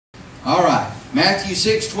All right. Matthew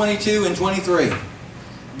 6:22 and 23.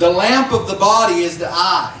 The lamp of the body is the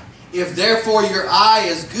eye. If therefore your eye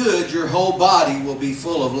is good, your whole body will be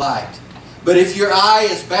full of light. But if your eye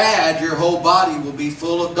is bad, your whole body will be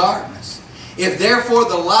full of darkness. If therefore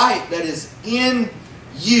the light that is in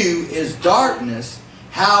you is darkness,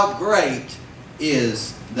 how great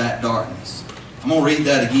is that darkness? I'm going to read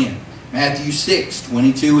that again. Matthew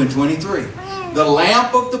 6:22 and 23. The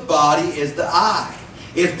lamp of the body is the eye.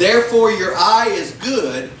 If therefore your eye is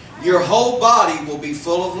good, your whole body will be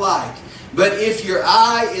full of light. But if your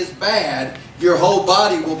eye is bad, your whole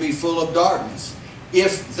body will be full of darkness.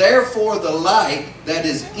 If therefore the light that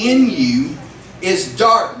is in you is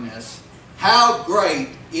darkness, how great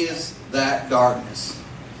is that darkness?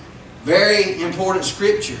 Very important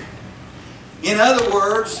scripture. In other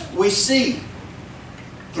words, we see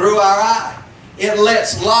through our eye. It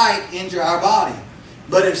lets light into our body.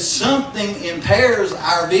 But if something impairs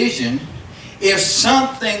our vision, if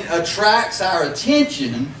something attracts our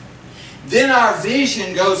attention, then our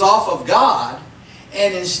vision goes off of God,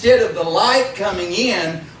 and instead of the light coming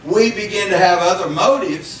in, we begin to have other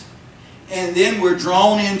motives, and then we're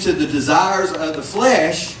drawn into the desires of the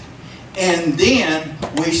flesh, and then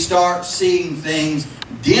we start seeing things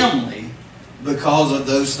dimly because of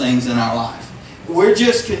those things in our life. We're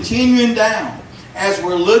just continuing down as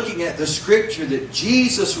we're looking at the scripture that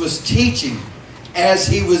Jesus was teaching as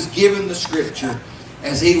He was given the scripture,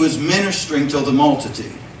 as He was ministering to the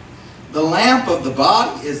multitude. The lamp of the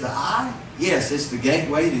body is the eye. Yes, it's the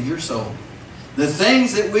gateway to your soul. The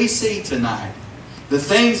things that we see tonight, the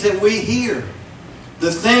things that we hear,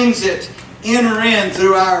 the things that enter in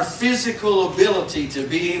through our physical ability to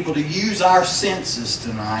be able to use our senses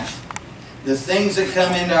tonight, the things that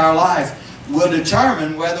come into our life will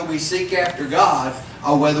determine whether we seek after God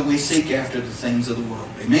or whether we seek after the things of the world.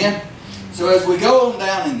 Amen? So as we go on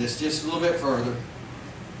down in this just a little bit further,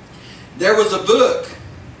 there was a book.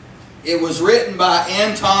 It was written by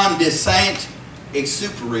Anton de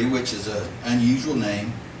Saint-Exupéry, which is an unusual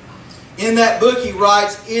name. In that book he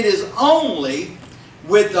writes, "It is only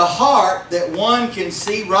with the heart that one can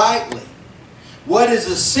see rightly. What is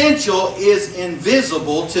essential is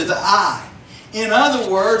invisible to the eye." In other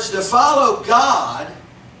words, to follow God,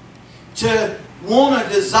 to want a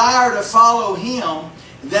desire to follow Him,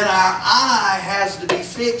 then our eye has to be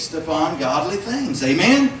fixed upon godly things.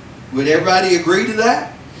 Amen? Would everybody agree to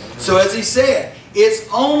that? So as he said, it's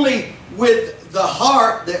only with the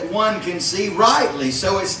heart that one can see rightly.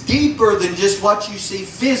 So it's deeper than just what you see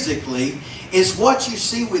physically. It's what you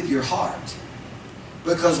see with your heart.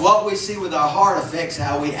 Because what we see with our heart affects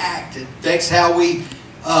how we act. It affects how we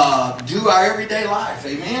do our everyday life.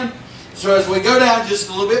 Amen? So as we go down just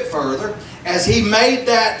a little bit further, as he made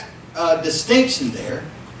that distinction there,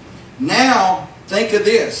 now think of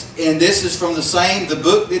this. And this is from the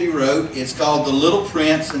book that he wrote. It's called The Little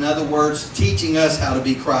Prince. In other words, teaching us how to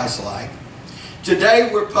be Christ-like. Today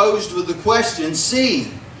we're posed with the question,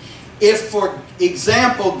 seeing if, for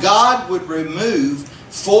example, God would remove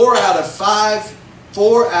 4 out of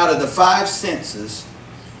the 5 senses,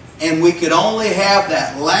 and we could only have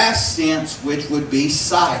that last sense, which would be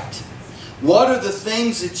sight. What are the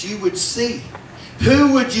things that you would see?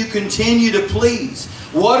 Who would you continue to please?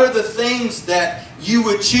 What are the things that you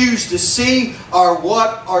would choose to see, or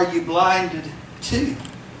what are you blinded to?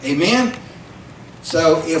 Amen?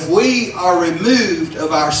 So if we are removed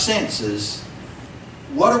of our senses,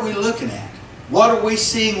 what are we looking at? What are we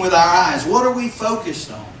seeing with our eyes? What are we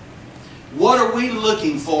focused on? What are we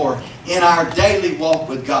looking for in our daily walk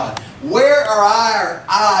with God? Where are our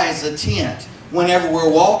eyes attent whenever we're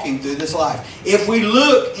walking through this life? If we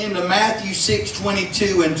look into Matthew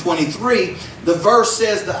 6:22 and 23, the verse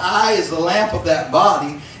says the eye is the lamp of that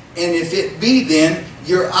body, and if it be then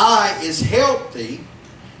your eye is healthy,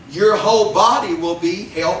 your whole body will be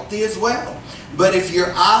healthy as well. But if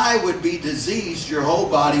your eye would be diseased, your whole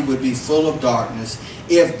body would be full of darkness.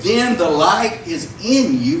 If then the light is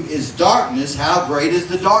in you is darkness, how great is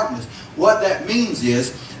the darkness? What that means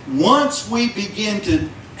is, once we begin to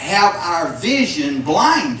have our vision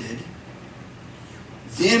blinded,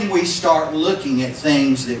 then we start looking at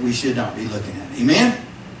things that we should not be looking at. Amen?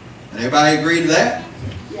 Everybody agree to that?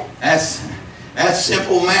 Yes. That's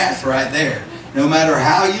simple math right there, no matter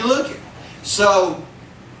how you look at it. So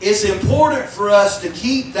it's important for us to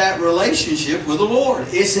keep that relationship with the Lord.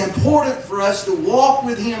 It's important for us to walk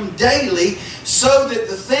with Him daily so that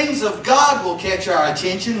the things of God will catch our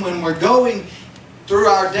attention when we're going through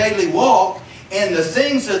our daily walk, and the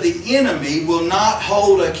things of the enemy will not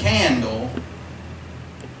hold a candle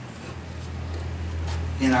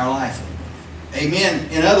in our life. Amen.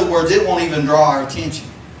 In other words, it won't even draw our attention.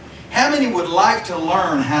 How many would like to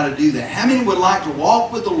learn how to do that? How many would like to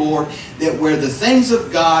walk with the Lord, that where the things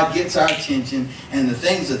of God gets our attention and the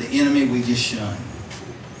things of the enemy we just shun?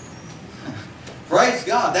 Praise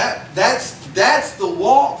God. That's the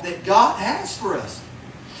walk that God has for us.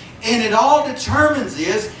 And it all determines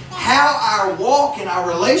is how our walk and our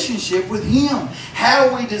relationship with Him,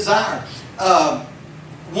 how we desire.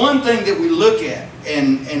 One thing that we look at,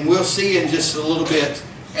 and we'll see in just a little bit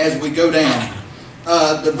as we go down.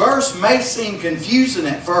 The verse may seem confusing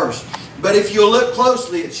at first, but if you look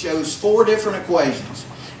closely, it shows 4 different equations.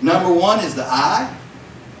 Number 1 is the eye.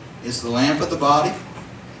 It's the lamp of the body.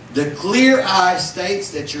 The clear eye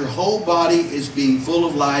states that your whole body is being full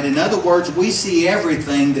of light. In other words, we see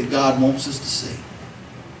everything that God wants us to see.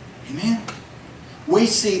 Amen? We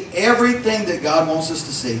see everything that God wants us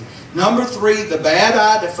to see. Number 3, the bad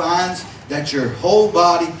eye defines that your whole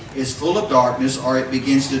body is full of darkness, or it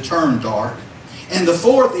begins to turn dark. And the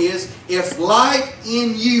 4th is, if light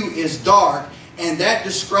in you is dark, and that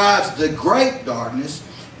describes the great darkness,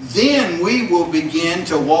 then we will begin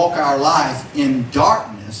to walk our life in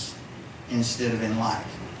darkness instead of in light.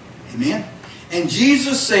 Amen? And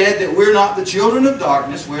Jesus said that we're not the children of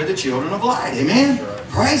darkness, we're the children of light. Amen? Right.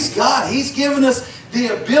 Praise God. He's given us the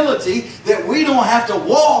ability that we don't have to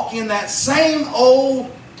walk in that same old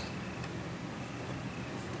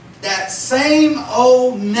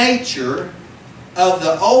nature of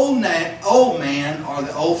the old man or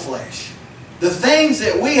the old flesh. The things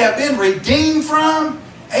that we have been redeemed from,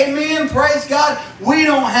 amen, praise God, we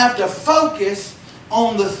don't have to focus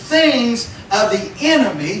on the things of the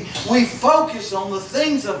enemy. We focus on the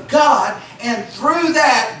things of God, and through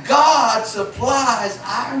that, God supplies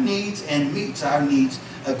our needs and meets our needs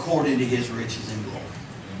according to His riches and glory.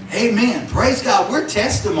 Amen. Praise God. We're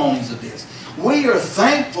testimonies of this. We are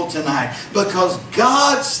thankful tonight because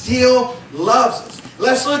God still loves us.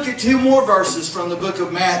 Let's look at 2 more verses from the book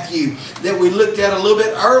of Matthew that we looked at a little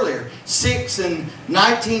bit earlier. 6 and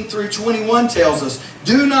 19 through 21 tells us,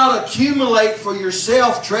 do not accumulate for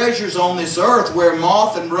yourself treasures on this earth where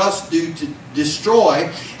moth and rust do to destroy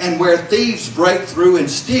and where thieves break through and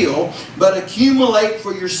steal, but accumulate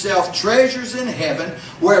for yourself treasures in heaven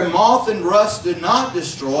where moth and rust do not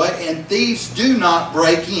destroy and thieves do not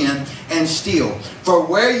break in and steal. For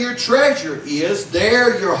where your treasure is,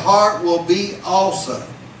 there your heart will be also.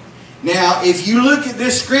 Now, if you look at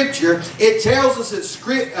this scripture, it tells us that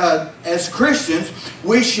as Christians,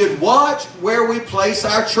 we should watch where we place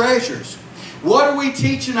our treasures. What are we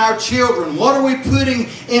teaching our children? What are we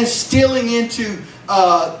instilling into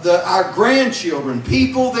our grandchildren?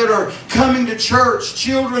 People that are coming to church,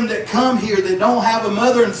 children that come here that don't have a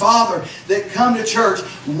mother and father that come to church.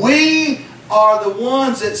 We are the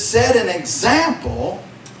ones that set an example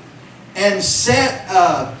and to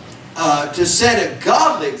set a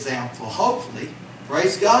godly example, hopefully,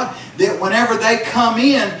 praise God, that whenever they come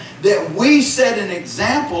in, that we set an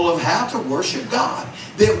example of how to worship God.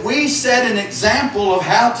 That we set an example of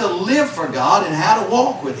how to live for God and how to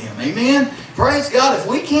walk with Him. Amen? Praise God. If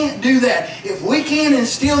we can't do that, if we can't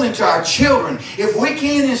instill into our children, if we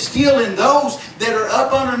can't instill in those that are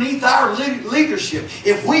up underneath our leadership,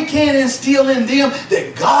 if we can't instill in them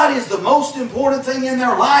that God is the most important thing in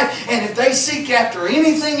their life, and if they seek after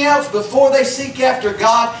anything else before they seek after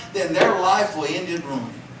God, then their life will end in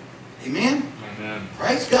ruin. Amen? Amen.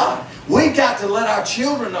 Praise God. We got to let our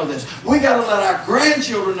children know this. We got to let our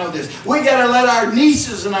grandchildren know this. We got to let our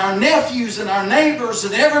nieces and our nephews and our neighbors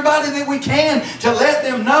and everybody that we can to let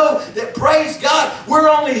them know that, praise God, we're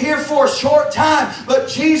only here for a short time, but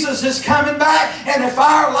Jesus is coming back, and if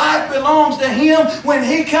our life belongs to Him, when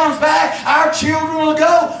He comes back, our children will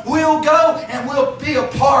go. We'll go, and we'll be a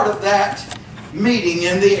part of that meeting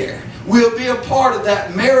in the air. We'll be a part of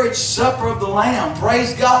that marriage supper of the Lamb.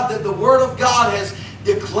 Praise God that the Word of God has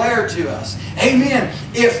declared to us. Amen.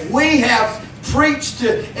 If we have preached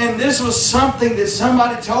to, and this was something that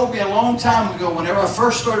somebody told me a long time ago whenever I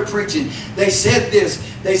first started preaching, they said this.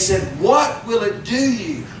 They said, what will it do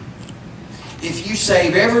you if you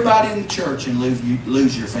save everybody in the church and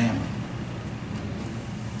lose your family?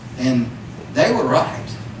 And they were right.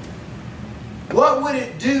 What would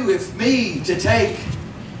it do if me to take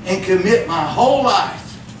and commit my whole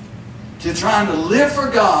life to trying to live for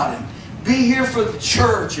God and be here for the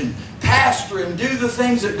church and pastor and do the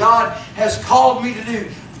things that God has called me to do?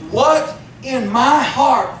 What in my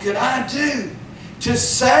heart could I do to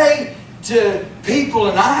say to people,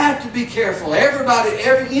 and I have to be careful,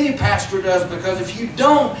 any pastor does, because if you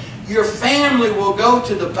don't, your family will go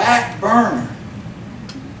to the back burner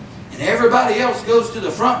and everybody else goes to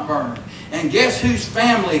the front burner. And guess whose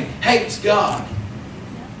family hates God?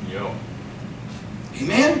 Yo.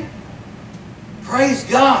 Amen? Praise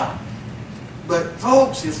God. But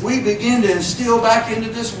folks, if we begin to instill back into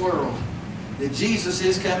this world that Jesus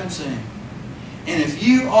is coming soon, and if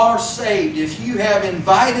you are saved, if you have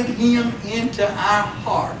invited Him into our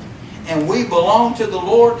heart, and we belong to the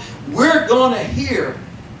Lord, we're going to hear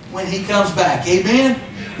when He comes back. Amen?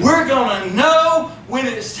 We're going to know when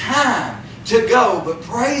it's time to go. But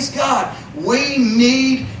praise God, we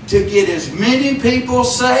need to get as many people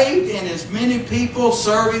saved and as many people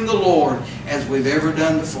serving the Lord as we've ever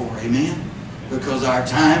done before. Amen? Because our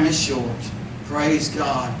time is short. Praise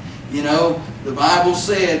God. You know, the Bible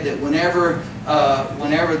said that whenever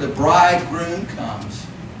the bridegroom comes,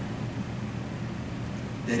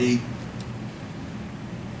 that he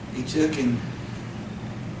took and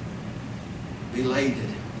belated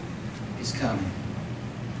His coming.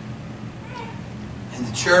 And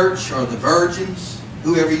the church, or the virgins,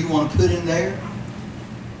 whoever you want to put in there,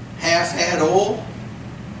 half had oil,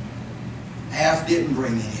 half didn't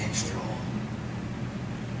bring any extra oil.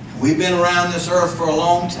 We've been around this earth for a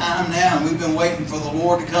long time now, and we've been waiting for the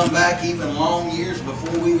Lord to come back even long years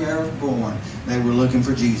before we were ever born. They were looking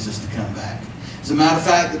for Jesus to come back. As a matter of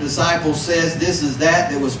fact, the disciple says this is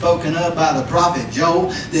that was spoken of by the prophet Joel,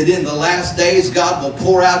 that in the last days God will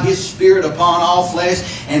pour out His Spirit upon all flesh.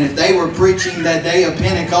 And if they were preaching that day of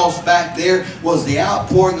Pentecost back there was the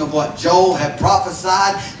outpouring of what Joel had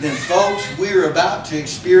prophesied, then folks, we're about to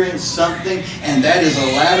experience something, and that is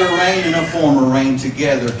a latter rain and a former rain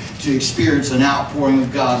together to experience an outpouring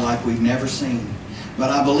of God like we've never seen. But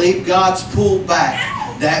I believe God's pulled back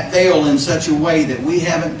that veil in such a way that we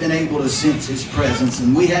haven't been able to sense His presence,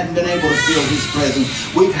 and we haven't been able to feel His presence.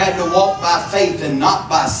 We've had to walk by faith and not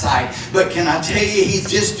by sight. But can I tell you, He's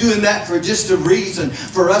just doing that for just a reason,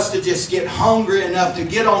 for us to just get hungry enough to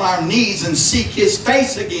get on our knees and seek His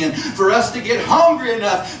face again, for us to get hungry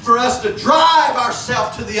enough, for us to drive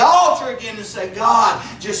ourselves to the altar again and say, God,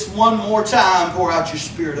 just one more time, pour out Your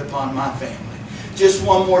Spirit upon my family. Just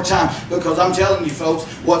one more time. Because I'm telling you folks,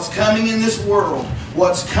 what's coming in this world,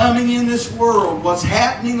 what's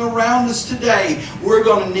happening around us today, we're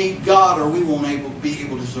going to need God, or we won't be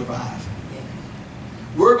able to survive.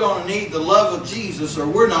 We're going to need the love of Jesus, or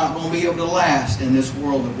we're not going to be able to last in this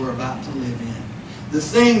world that we're about to live in. The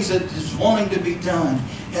things that is wanting to be done,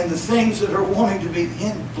 and the things that are wanting to be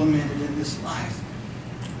implemented in this life,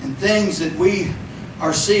 and things that we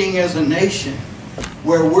are seeing as a nation,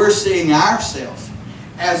 where we're seeing ourselves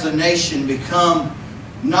as a nation become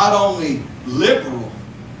not only liberal,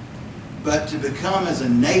 but to become as a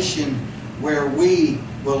nation where we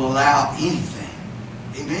will allow anything.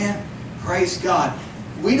 Amen? Praise God.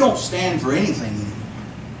 We don't stand for anything anymore.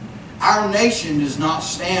 Our nation does not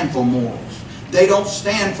stand for morals. They don't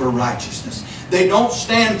stand for righteousness. They don't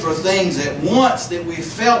stand for things that once that we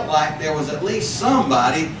felt like there was at least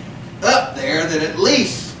somebody up there that at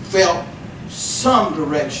least felt some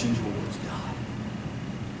direction towards God.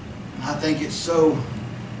 And I think it's so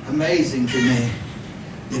amazing to me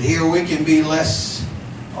that here we can be less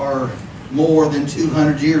or more than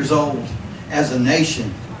 200 years old as a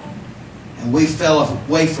nation, and we fell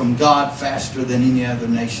away from God faster than any other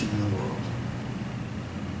nation in the world.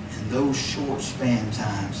 In those short span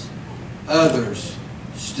times, others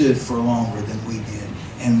stood for longer than we did,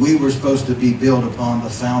 and we were supposed to be built upon the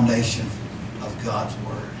foundation of God's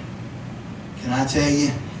Word. Can I tell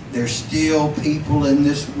you, there's still people in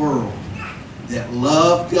this world that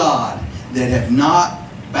love God, that have not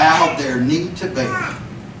bowed their knee to Baal.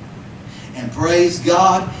 And praise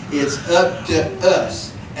God, it's up to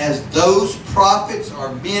us as those prophets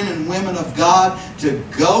or men and women of God to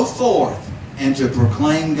go forth and to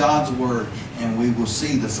proclaim God's Word. And we will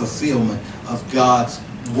see the fulfillment of God's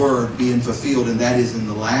Word being fulfilled. And that is in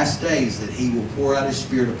the last days that He will pour out His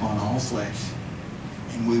Spirit upon all flesh.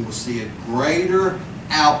 And we will see a greater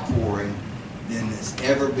outpouring than has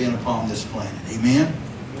ever been upon this planet. Amen?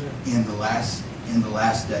 In the last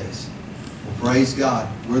days. Well, praise God.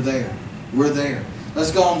 We're there. We're there.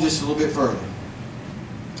 Let's go on just a little bit further.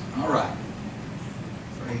 All right.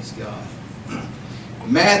 Praise God.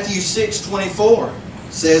 Matthew 6:24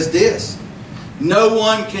 says this: no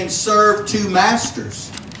one can serve two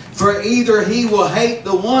masters, for either he will hate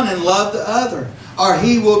the one and love the other, or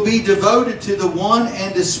he will be devoted to the one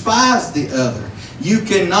and despise the other. You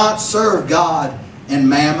cannot serve God and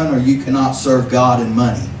mammon, or you cannot serve God and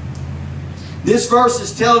money. This verse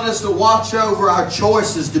is telling us to watch over our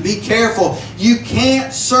choices, to be careful. You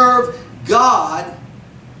can't serve God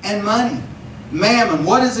and money. Mammon,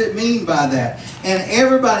 what does it mean by that? And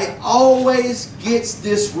everybody always gets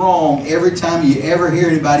this wrong every time you ever hear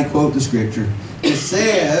anybody quote the scripture. It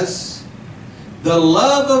says, the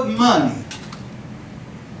love of money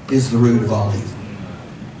is the root of all evil.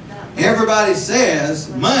 Everybody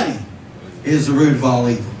says money is the root of all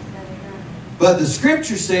evil. But the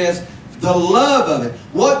Scripture says the love of it.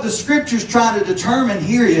 What the Scripture's trying to determine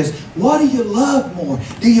here is, what do you love more?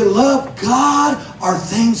 Do you love God or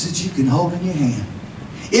things that you can hold in your hand?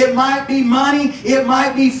 It might be money, it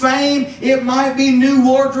might be fame, it might be new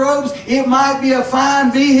wardrobes, it might be a fine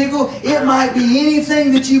vehicle, it might be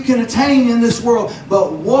anything that you can attain in this world.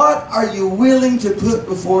 But what are you willing to put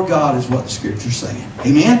before God is what the Scripture's saying.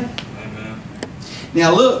 Amen? Amen.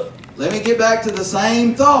 Now look, let me get back to the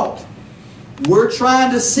same thought. We're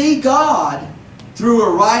trying to see God through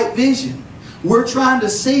a right vision. We're trying to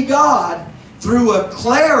see God through a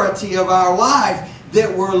clarity of our life,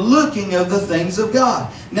 that we're looking of the things of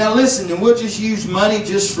God. Now listen, and we'll just use money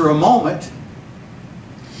just for a moment.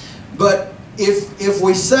 But if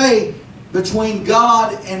we say between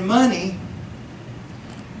God and money,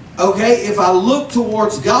 okay, if I look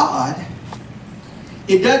towards God,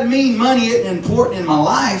 it doesn't mean money isn't important in my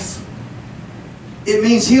life. It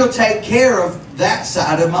means He'll take care of that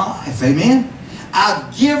side of my life. Amen?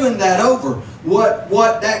 I've given that over.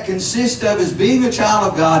 What that consists of is being a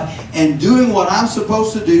child of God and doing what I'm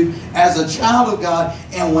supposed to do as a child of God.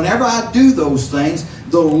 And whenever I do those things,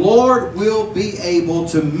 the Lord will be able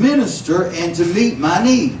to minister and to meet my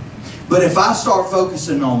need. But if I start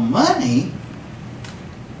focusing on money,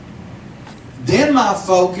 then my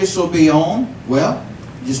focus will be on, well,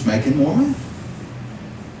 just making more money.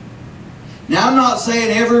 Now, I'm not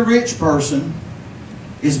saying every rich person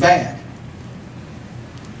is bad.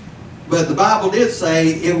 But the Bible did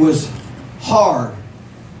say it was hard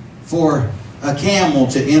for a camel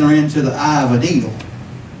to enter into the eye of a needle.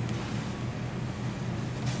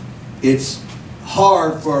 It's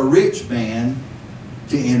hard for a rich man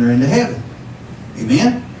to enter into heaven.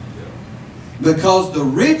 Amen? Because the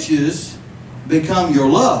riches become your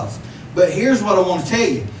love. But here's what I want to tell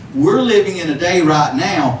you. We're living in a day right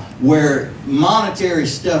now where monetary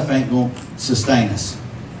stuff ain't going to sustain us.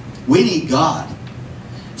 We need God.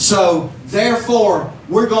 So, therefore,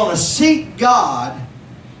 we're going to seek God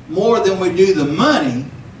more than we do the money.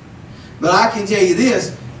 But I can tell you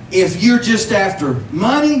this, if you're just after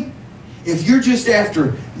money, if you're just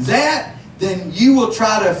after that, then you will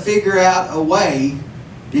try to figure out a way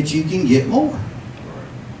that you can get more.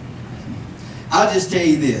 I'll just tell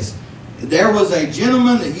you this. There was a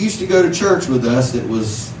gentleman that used to go to church with us that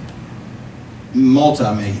was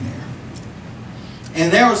multi-millionaire.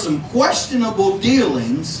 And there were some questionable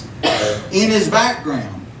dealings in his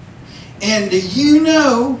background. And do you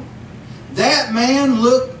know, that man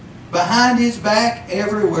looked behind his back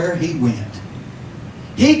everywhere he went.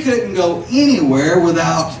 He couldn't go anywhere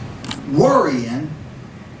without worrying.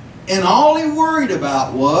 And all he worried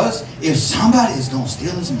about was, if somebody's going to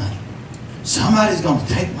steal his money. Somebody's going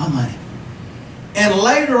to take my money. And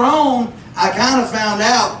later on, I kind of found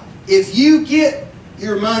out, if you get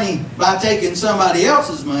your money by taking somebody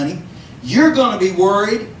else's money, you're going to be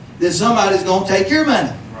worried that somebody's going to take your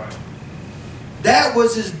money. Right. That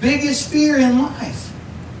was his biggest fear in life,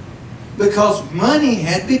 because money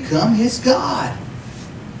had become his God.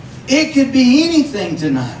 It could be anything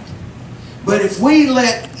tonight. But if we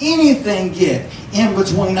let anything get in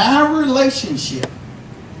between our relationship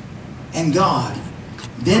and God,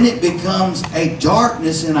 then it becomes a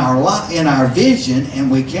darkness in our life, in our vision,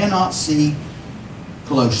 and we cannot see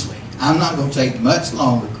closely. I'm not going to take much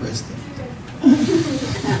longer, Kristen.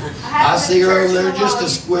 I see her over there just a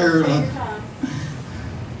squirreling.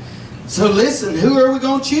 So listen, who are we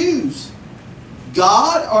going to choose?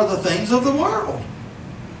 God or the things of the world?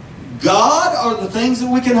 God or the things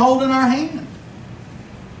that we can hold in our hand?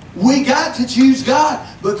 We got to choose God,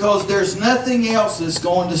 because there's nothing else that's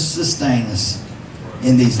going to sustain us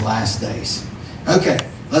in these last days. Okay,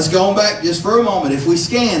 let's go on back just for a moment. If we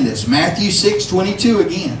scan this, Matthew 6:22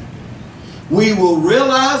 again, we will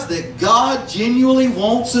realize that God genuinely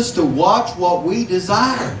wants us to watch what we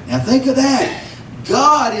desire. Now think of that.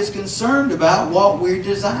 God is concerned about what we're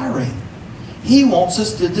desiring. He wants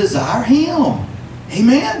us to desire Him.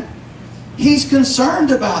 Amen? He's concerned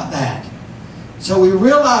about that. So we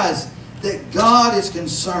realize that God is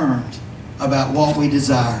concerned about what we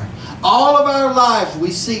desire. All of our lives we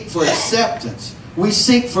seek for acceptance. We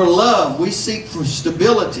seek for love. We seek for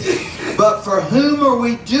stability. But for whom are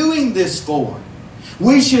we doing this for?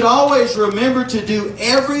 We should always remember to do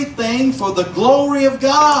everything for the glory of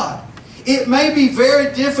God. It may be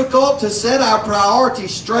very difficult to set our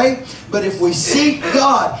priorities straight, but if we seek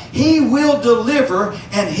God, He will deliver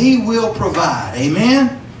and He will provide.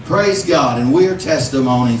 Amen? Praise God. And we are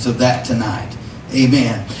testimonies of that tonight.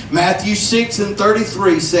 Amen. Matthew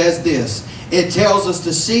 6:33 says this, It tells us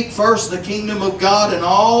to seek first the kingdom of God and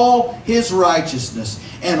all His righteousness,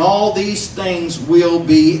 and all these things will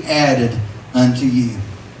be added unto you.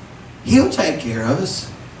 He'll take care of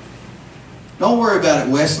us. Don't worry about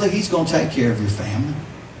it, Wesley. He's going to take care of your family.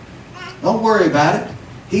 Don't worry about it.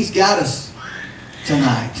 He's got us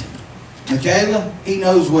tonight. Michaela, He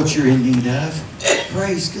knows what you're in need of.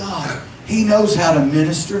 Praise God. He knows how to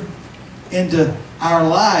minister into our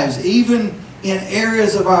lives, even in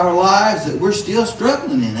areas of our lives that we're still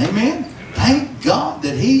struggling in. Amen? Thank God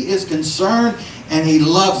that He is concerned and He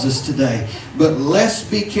loves us today. But let's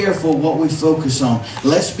be careful what we focus on.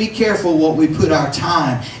 Let's be careful what we put our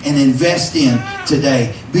time and invest in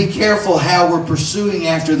today. Be careful how we're pursuing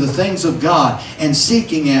after the things of God and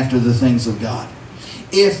seeking after the things of God.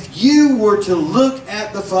 If you were to look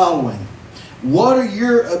at the following, what are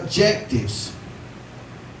your objectives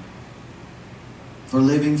for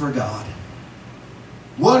living for God?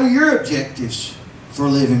 What are your objectives for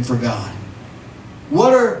living for God?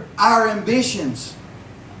 What are our ambitions?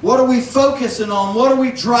 What are we focusing on? What are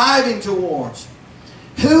we driving towards?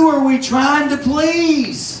 Who are we trying to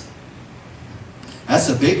please? That's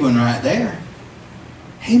a big one right there.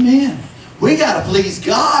 Amen. We got to please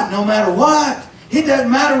God no matter what. It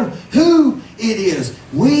doesn't matter who it is.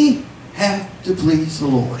 We have to please the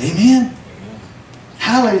Lord. Amen.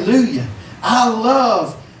 Hallelujah. I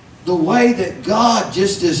love the way that God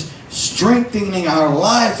just is strengthening our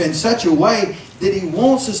life in such a way that He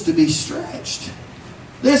wants us to be stretched.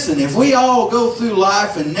 Listen, if we all go through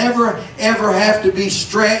life and never ever have to be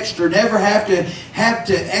stretched or never have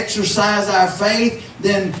to exercise our faith,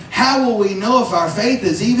 then how will we know if our faith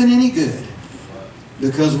is even any good?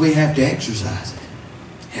 Because we have to exercise it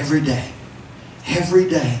every day. Every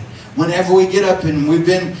day. Whenever we get up, and we've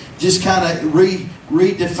been just kind of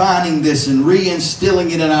redefining this and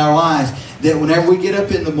reinstilling it in our lives, that whenever we get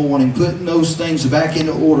up in the morning, putting those things back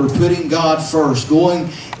into order, putting God first, going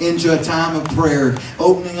into a time of prayer,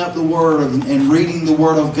 opening up the Word and reading the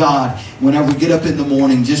Word of God, whenever we get up in the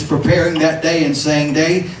morning, just preparing that day and saying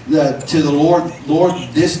to the Lord, Lord,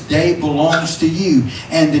 this day belongs to you,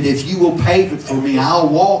 and that if you will pave it for me, I'll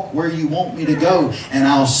walk where you want me to go, and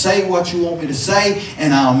I'll say what you want me to say,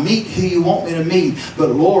 and I'll meet who you want me to meet. But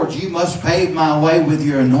Lord, you must pave my way with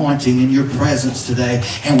your anointing and your presence today.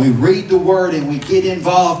 And we read the Word and we get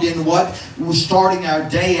involved in what we're starting our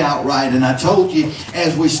day out right. And I told you,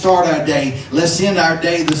 as we start our day, let's end our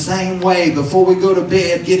day the same way. Before we go to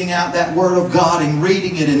bed, getting out that Word of God and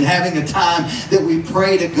reading it and having a time that we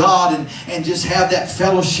pray to God and just have that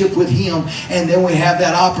fellowship with Him. And then we have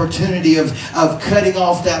that opportunity of cutting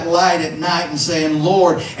off that light at night and saying,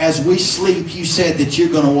 Lord, as we sleep, you said that you're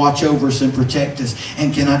going to watch over us and protect us.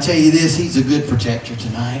 And can I tell you this? He's a good protector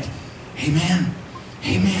tonight. Amen.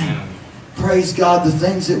 Amen. Praise God. The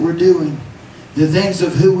things that we're doing, the things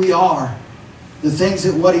of who we are, the things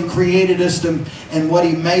that what He created us to and what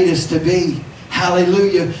He made us to be.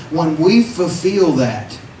 Hallelujah. When we fulfill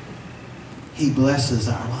that, He blesses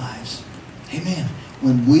our lives. Amen.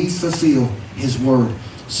 When we fulfill His Word.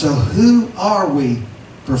 So who are we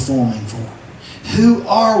performing for? Who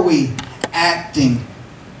are we acting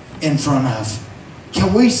in front of?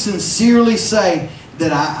 Can we sincerely say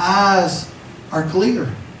that our eyes are clear?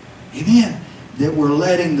 Amen. That we're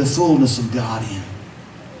letting the fullness of God in.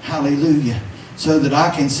 Hallelujah. So that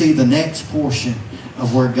I can see the next portion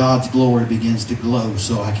of where God's glory begins to glow,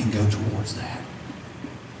 so I can go towards that.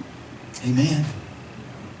 Amen.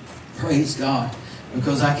 Praise God.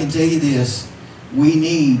 Because I can tell you this, we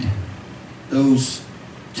need those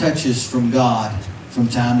touches from God from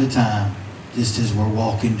time to time, just as we're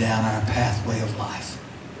walking down our pathway of life.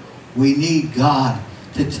 We need God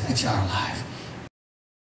to touch our life.